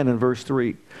chapter 10 and verse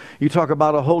 3. You talk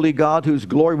about a holy God whose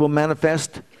glory will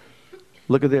manifest.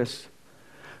 Look at this.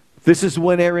 This is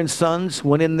when Aaron's sons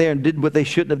went in there and did what they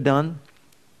shouldn't have done.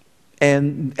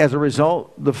 And as a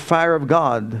result, the fire of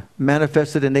God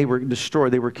manifested and they were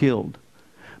destroyed. They were killed.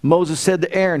 Moses said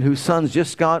to Aaron, whose sons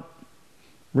just got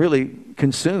really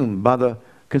consumed by the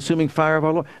consuming fire of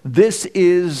our Lord, this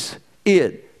is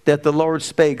it that the Lord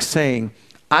spake, saying,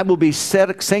 I will be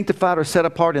sanctified or set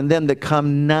apart in them that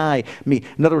come nigh me.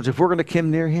 In other words, if we're going to come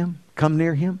near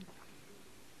him,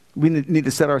 we need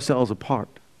to set ourselves apart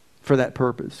for that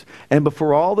purpose. And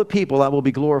before all the people, I will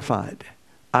be glorified.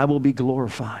 I will be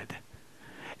glorified.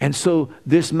 And so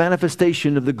this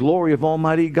manifestation of the glory of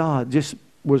Almighty God just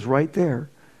was right there,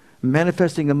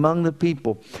 manifesting among the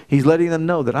people. He's letting them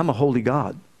know that I'm a holy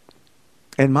God.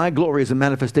 And my glory is a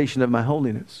manifestation of my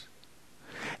holiness.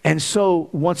 And so,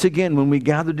 once again, when we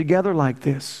gather together like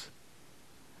this,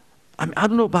 I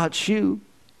don't know about you,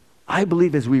 I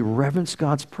believe as we reverence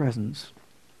God's presence,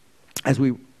 as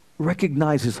we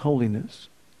recognize His holiness,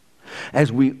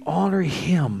 as we honor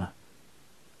Him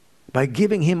by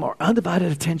giving Him our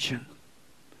undivided attention,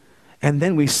 and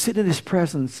then we sit in His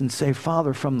presence and say,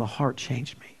 Father, from the heart,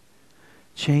 change me.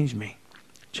 Change me.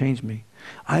 Change me.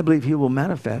 I believe He will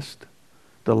manifest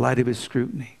the light of His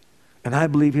scrutiny. And I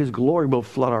believe His glory will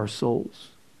flood our souls.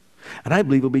 And I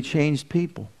believe we'll be changed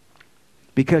people.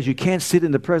 Because you can't sit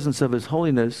in the presence of His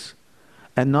holiness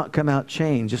and not come out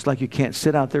changed, just like you can't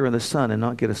sit out there in the sun and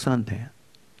not get a suntan.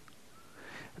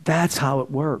 That's how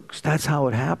it works. That's how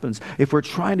it happens. If we're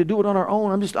trying to do it on our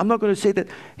own, I'm not going to say that.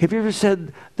 Have you ever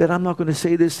said that I'm not going to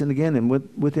say this and again, and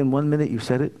within 1 minute you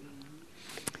said it?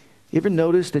 You ever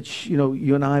notice that,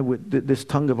 you and I, with this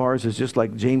tongue of ours is just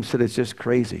like James said, it's just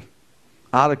crazy.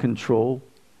 Out of control.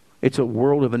 It's a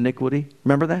world of iniquity.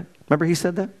 Remember that? Remember he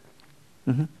said that?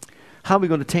 Mm-hmm. How are we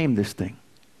going to tame this thing?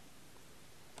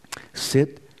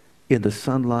 Sit in the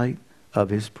sunlight of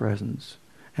His presence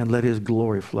and let His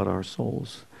glory flood our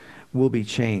souls. We'll be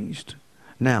changed.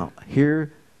 Now,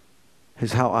 here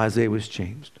is how Isaiah was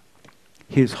changed.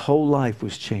 His whole life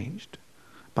was changed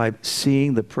by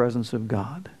seeing the presence of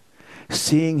God.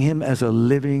 Seeing Him as a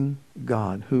living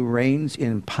God who reigns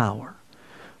in power,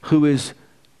 who is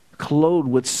clothed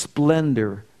with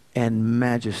splendor and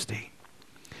majesty,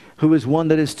 who is one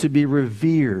that is to be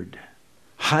revered,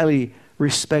 highly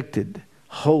respected,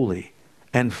 holy,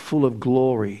 and full of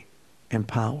glory and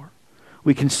power.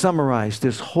 We can summarize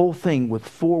this whole thing with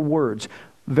 4 words,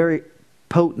 very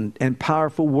potent and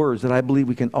powerful words that I believe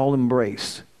we can all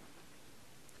embrace.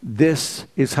 This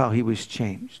is how He was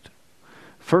changed.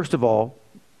 First of all,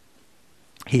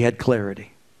 He had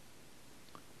clarity.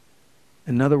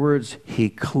 In other words, He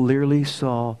clearly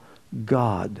saw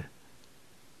God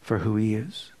for who He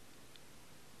is.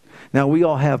 Now, we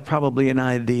all have probably an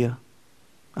idea.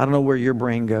 I don't know where your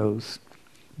brain goes,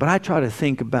 but I try to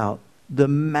think about the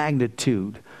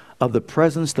magnitude of the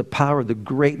presence, the power, the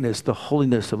greatness, the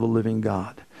holiness of the living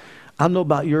God. I don't know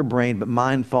about your brain, but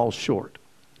mine falls short.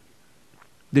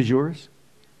 Does yours?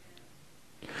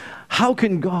 How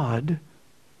can God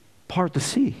part the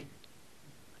sea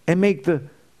and make the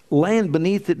land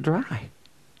beneath it dry?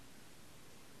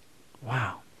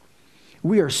 Wow.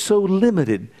 We are so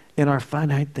limited in our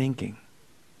finite thinking.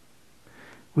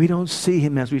 We don't see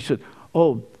Him as we should.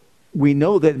 Oh, we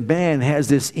know that man has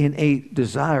this innate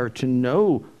desire to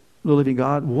know the living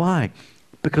God. Why?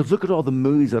 Because look at all the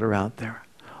movies that are out there.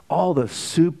 All the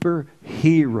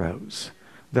superheroes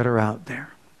that are out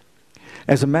there.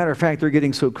 As a matter of fact, they're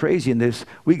getting so crazy in this,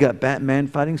 we got Batman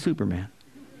fighting Superman.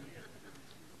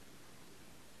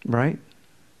 Right?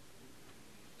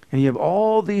 And you have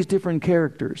all these different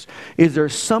characters. Is there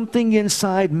something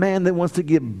inside man that wants to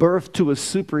give birth to a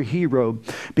superhero?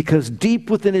 Because deep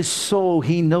within his soul,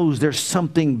 he knows there's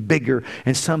something bigger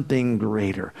and something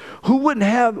greater. Who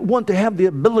wouldn't want to have the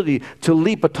ability to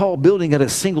leap a tall building at a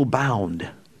single bound?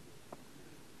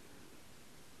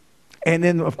 And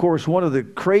then, of course, one of the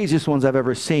craziest ones I've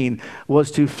ever seen was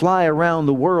to fly around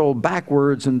the world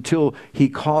backwards until he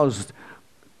caused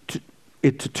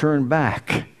it to turn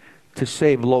back to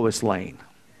save Lois Lane.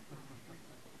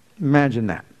 Imagine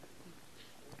that.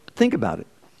 Think about it.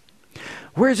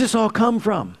 Where does this all come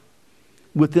from?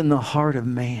 Within the heart of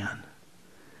man.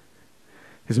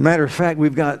 As a matter of fact,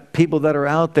 we've got people that are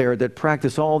out there that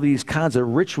practice all these kinds of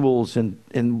rituals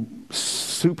and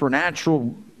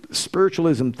supernatural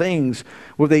spiritualism things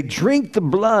where they drink the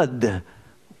blood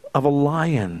of a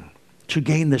lion to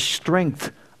gain the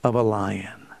strength of a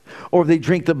lion. Or they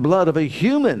drink the blood of a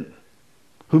human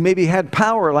who maybe had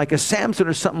power like a Samson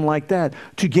or something like that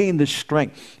to gain the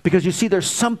strength. Because you see,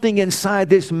 there's something inside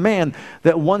this man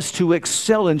that wants to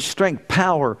excel in strength,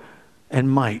 power, and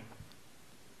might.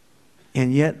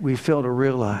 And yet we fail to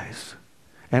realize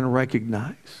and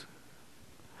recognize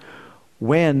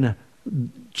when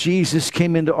Jesus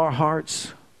came into our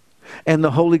hearts and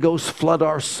the Holy Ghost flooded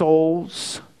our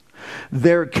souls,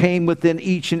 there came within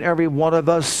each and every one of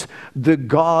us the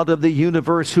God of the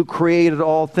universe who created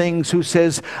all things, who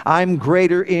says, I'm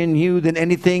greater in you than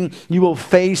anything you will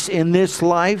face in this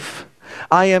life.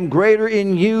 I am greater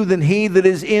in you than he that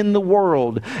is in the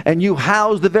world. And you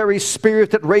house the very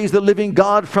Spirit that raised the living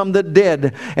God from the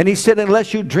dead. And he said,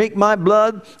 unless you drink my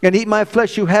blood and eat my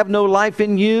flesh, you have no life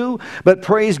in you. But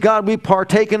praise God, we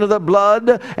partake of the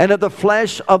blood and of the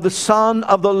flesh of the Son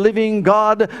of the living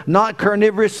God, not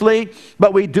carnivorously,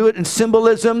 but we do it in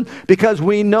symbolism, because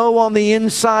we know on the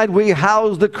inside we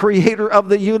house the Creator of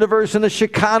the universe, and the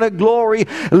Shekinah glory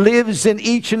lives in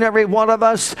each and every one of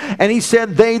us. And he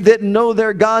said, they that know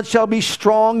their God shall be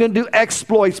strong and do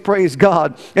exploits, praise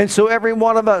God. And so every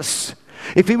one of us,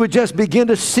 If he would just begin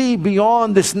to see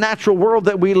beyond this natural world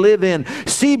that we live in,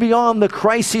 see beyond the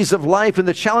crises of life and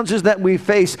the challenges that we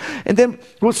face, and then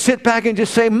we'll sit back and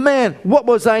just say, man, what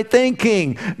was I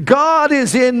thinking? God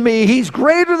is in me. He's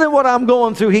greater than what I'm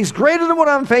going through. He's greater than what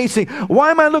I'm facing.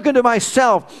 Why am I looking to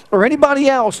myself or anybody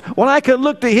else when I can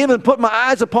look to him and put my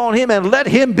eyes upon him and let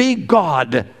him be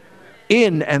God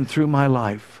in and through my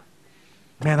life?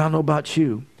 Man, I don't know about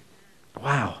you.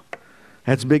 Wow,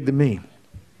 that's big to me.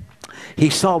 He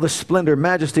saw the splendor,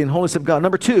 majesty, and holiness of God.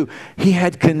 Number two, he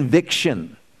had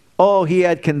conviction. Oh, he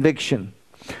had conviction.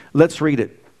 Let's read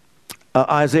it.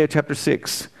 Isaiah chapter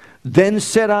 6. Then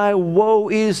said I, woe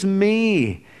is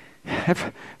me.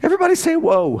 Everybody say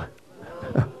woe.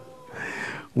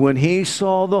 When he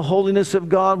saw the holiness of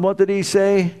God, what did he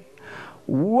say?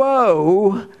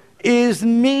 Woe is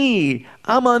me.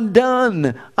 I'm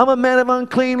undone. I'm a man of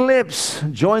unclean lips.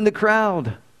 Join the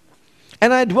crowd.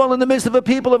 And I dwell in the midst of a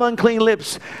people of unclean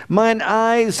lips. Mine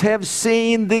eyes have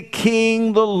seen the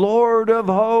King, the Lord of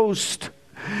hosts.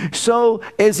 So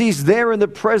as he's there in the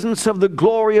presence of the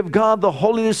glory of God, the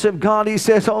holiness of God, he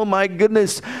says, oh my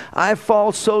goodness, I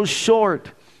fall so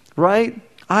short, right?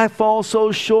 I fall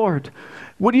so short.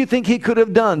 What do you think he could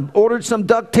have done? Ordered some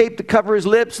duct tape to cover his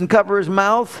lips and cover his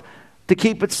mouth to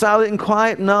keep it silent and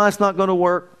quiet? No, it's not going to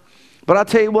work. But I'll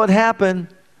tell you what happened.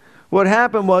 What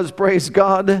happened was, praise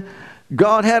God,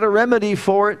 God had a remedy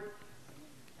for it.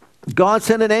 God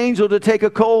sent an angel to take a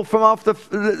coal from off the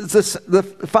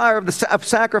fire of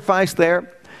sacrifice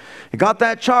there. He got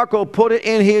that charcoal, put it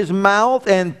in his mouth,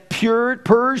 and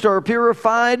purged or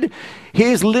purified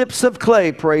his lips of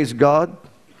clay. Praise God.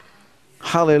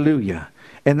 Hallelujah.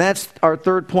 And that's our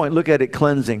third point. Look at it,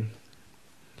 cleansing.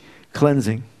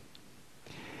 Cleansing.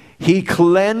 He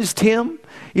cleansed him.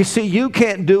 You see, you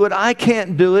can't do it. I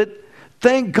can't do it.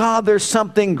 Thank God there's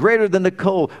something greater than the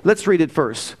coal. Let's read it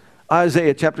first.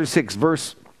 Isaiah chapter 6,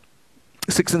 verse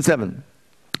 6 and 7.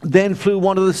 Then flew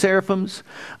one of the seraphims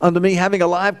unto me, having a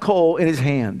live coal in his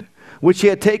hand, which he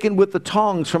had taken with the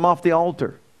tongs from off the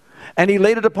altar. And he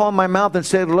laid it upon my mouth and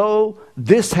said, lo,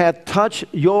 this hath touched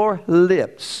your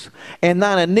lips, and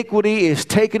thine iniquity is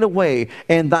taken away,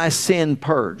 and thy sin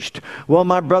purged. Well,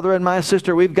 my brother and my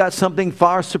sister, we've got something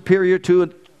far superior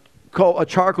to a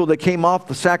charcoal that came off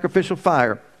the sacrificial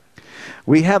fire.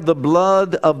 We have the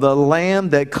blood of the Lamb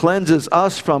that cleanses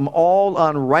us from all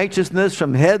unrighteousness,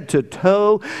 from head to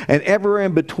toe and everywhere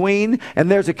in between. And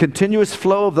there's a continuous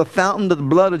flow of the fountain of the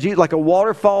blood of Jesus, like a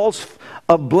waterfalls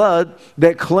of blood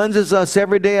that cleanses us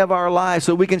every day of our lives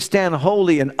so we can stand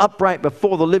holy and upright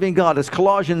before the living God. As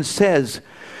Colossians says,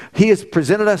 he has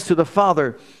presented us to the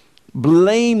Father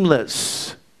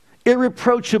blameless,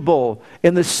 irreproachable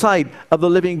in the sight of the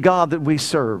living God that we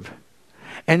serve.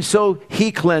 And so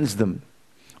he cleansed them.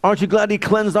 Aren't you glad he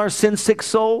cleansed our sin-sick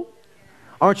soul?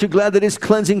 Aren't you glad that his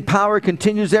cleansing power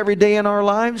continues every day in our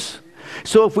lives?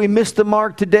 So if we miss the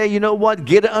mark today, you know what?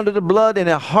 Get it under the blood in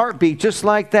a heartbeat just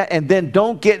like that, and then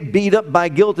don't get beat up by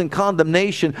guilt and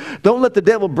condemnation. Don't let the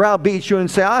devil browbeat you and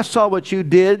say, I saw what you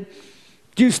did.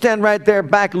 You stand right there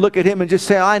back, look at him and just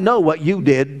say, I know what you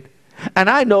did. And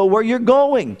I know where you're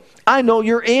going. I know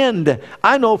your end.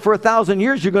 I know for 1,000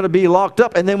 years you're going to be locked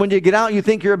up. And then when you get out, you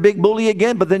think you're a big bully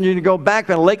again. But then you're going to go back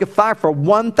in a lake of fire for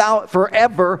 1,000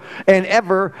 forever and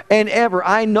ever and ever.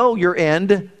 I know your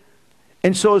end.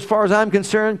 And so as far as I'm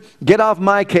concerned, get off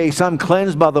my case. I'm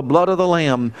cleansed by the blood of the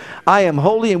Lamb. I am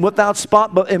holy and without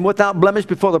spot and without blemish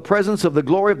before the presence of the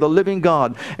glory of the living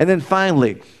God. And then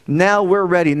finally, now we're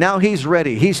ready. Now he's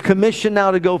ready. He's commissioned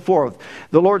now to go forth.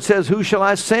 The Lord says, who shall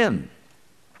I send?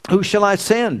 Who shall I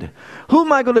send? Who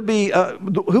am I going to be? Who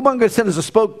am I going to send as a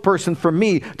spokesperson for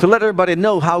me to let everybody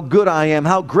know how good I am,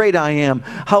 how great I am,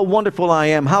 how wonderful I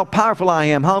am, how powerful I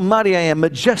am, how mighty I am,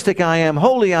 majestic I am,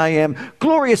 holy I am,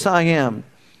 glorious I am?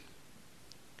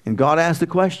 And God asked the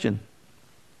question.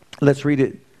 Let's read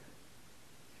it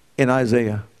in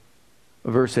Isaiah,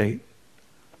 verse 8.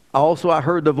 Also I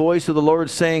heard the voice of the Lord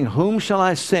saying, whom shall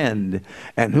I send,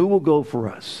 and who will go for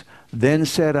us? Then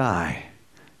said I,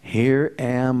 here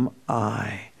am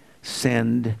I,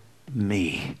 send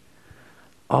me.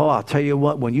 Oh, I'll tell you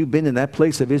what, when you've been in that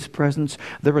place of his presence,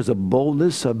 there is a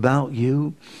boldness about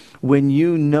you. When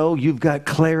you know you've got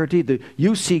clarity, that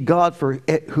you see God for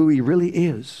who he really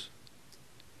is.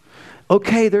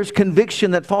 Okay, there's conviction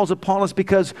that falls upon us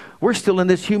because we're still in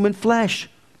this human flesh,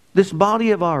 this body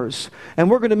of ours,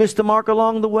 and we're going to miss the mark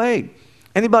along the way.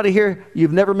 Anybody here,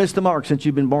 you've never missed the mark since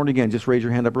you've been born again? Just raise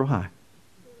your hand up real high.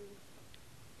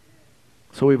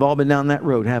 So we've all been down that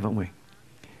road, haven't we?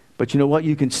 But you know what?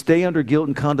 You can stay under guilt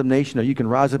and condemnation, or you can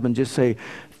rise up and just say,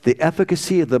 The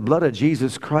efficacy of the blood of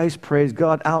Jesus Christ, praise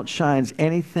God, outshines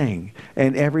anything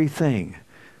and everything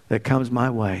that comes my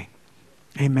way.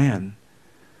 Amen.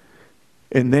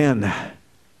 And then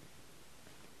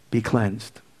be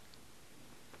cleansed.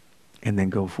 And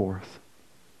then go forth.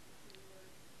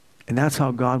 And that's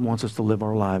how God wants us to live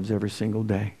our lives every single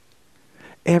day.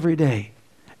 Every day.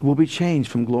 We'll be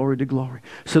changed from glory to glory.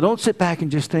 So don't sit back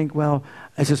and just think, well,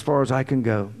 that's as far as I can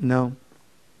go. No.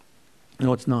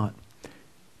 No, it's not.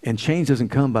 And change doesn't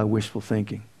come by wishful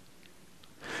thinking.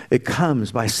 It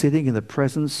comes by sitting in the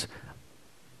presence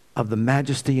of the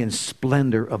majesty and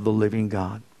splendor of the living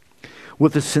God.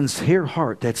 With a sincere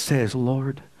heart that says,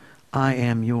 Lord, I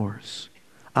am yours.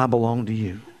 I belong to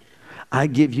you. I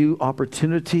give you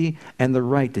opportunity and the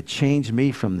right to change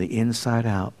me from the inside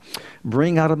out.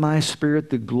 Bring out of my spirit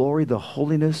the glory, the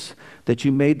holiness that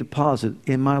you made deposit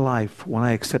in my life when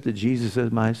I accepted Jesus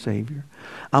as my Savior.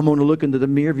 I'm going to look into the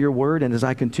mirror of your word, and as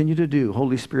I continue to do,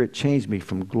 Holy Spirit, change me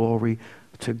from glory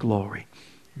to glory,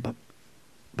 but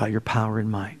by your power and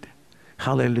might.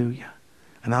 Hallelujah.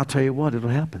 And I'll tell you what, it'll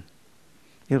happen.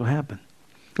 It'll happen.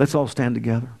 Let's all stand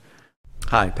together.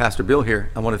 Hi, Pastor Bill here.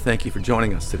 I want to thank you for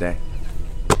joining us today.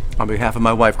 On behalf of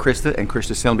my wife, Krista, and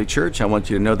Christian Assembly Church, I want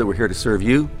you to know that we're here to serve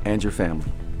you and your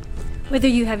family. Whether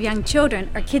you have young children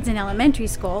or kids in elementary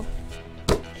school,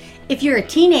 if you're a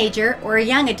teenager or a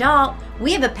young adult,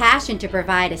 we have a passion to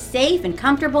provide a safe and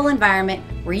comfortable environment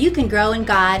where you can grow in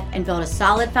God and build a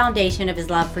solid foundation of His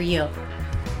love for you.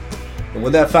 And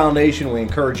with that foundation, we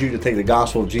encourage you to take the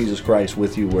gospel of Jesus Christ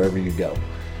with you wherever you go.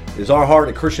 It is our heart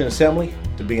at Christian Assembly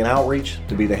to be an outreach,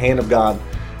 to be the hand of God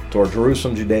toward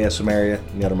Jerusalem, Judea, Samaria,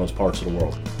 and the uttermost parts of the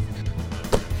world.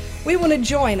 We want to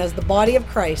join as the body of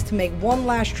Christ to make one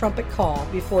last trumpet call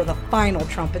before the final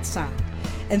trumpet sound,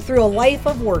 and through a life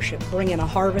of worship, bring in a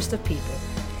harvest of people.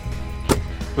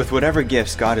 With whatever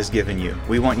gifts God has given you,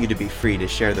 we want you to be free to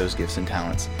share those gifts and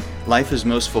talents. Life is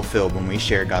most fulfilled when we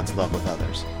share God's love with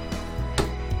others.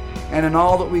 And in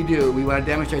all that we do, we want to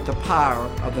demonstrate the power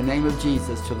of the name of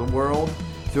Jesus to the world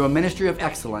through a ministry of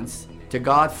excellence to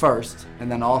God first,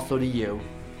 and then also to you.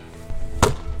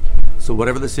 So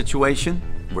whatever the situation,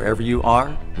 wherever you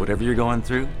are, whatever you're going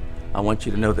through, I want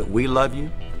you to know that we love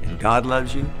you, and God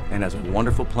loves you, and has a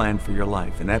wonderful plan for your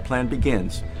life. And that plan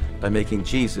begins by making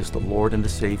Jesus the Lord and the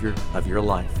Savior of your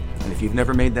life. And if you've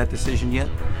never made that decision yet,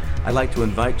 I'd like to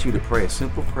invite you to pray a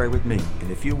simple prayer with me.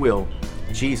 And if you will,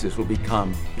 Jesus will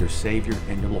become your Savior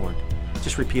and your Lord.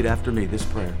 Just repeat after me this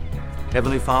prayer.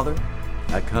 Heavenly Father,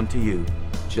 I come to you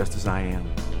just as I am.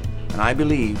 And I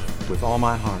believe with all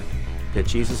my heart that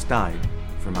Jesus died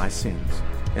for my sins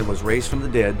and was raised from the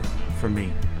dead for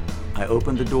me. I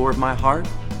open the door of my heart.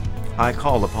 I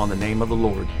call upon the name of the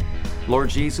Lord. Lord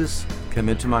Jesus, come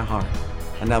into my heart.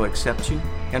 I now accept you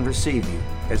and receive you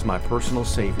as my personal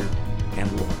Savior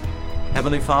and Lord.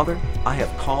 Heavenly Father, I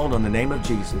have called on the name of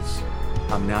Jesus.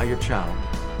 I'm now your child.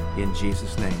 In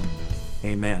Jesus' name,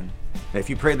 amen. Now, if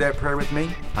you prayed that prayer with me,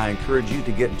 I encourage you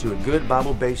to get into a good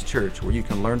Bible-based church where you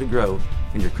can learn to grow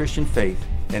in your Christian faith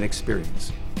and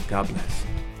experience. God bless.